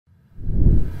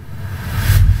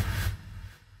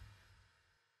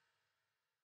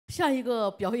下一个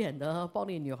表演的爆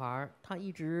裂女孩，她一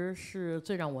直是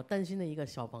最让我担心的一个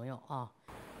小朋友啊。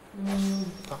单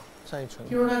依纯。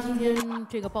听说她今天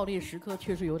这个爆裂时刻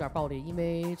确实有点爆裂，因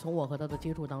为从我和她的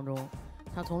接触当中，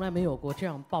她从来没有过这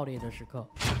样爆裂的时刻。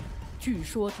据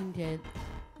说今天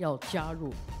要加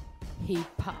入 hip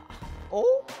hop。哦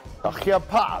 ，hip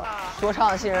hop， 说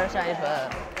唱新人单依纯。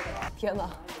天哪！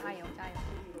加油加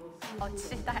油！好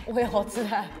期待，我也好期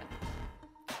待。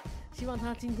希望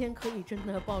他今天可以真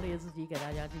的爆裂自己，给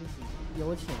大家惊喜。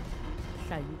有请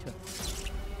单依纯。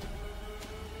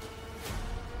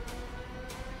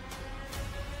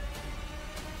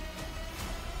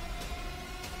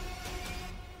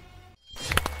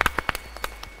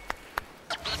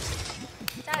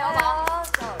加油宝，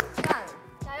手干，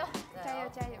加油加油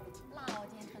加油！辣哦，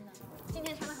今天穿的，今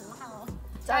天穿的很辣哦。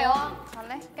加油！好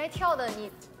嘞，该跳的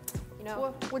你，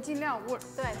我尽量，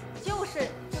对，就是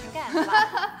干，好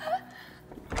吧？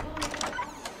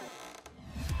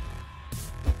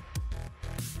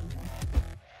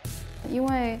因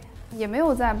为也没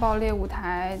有在爆裂舞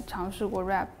台尝试过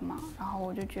rap 嘛，然后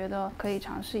我就觉得可以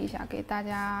尝试一下，给大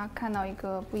家看到一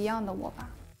个不一样的我吧。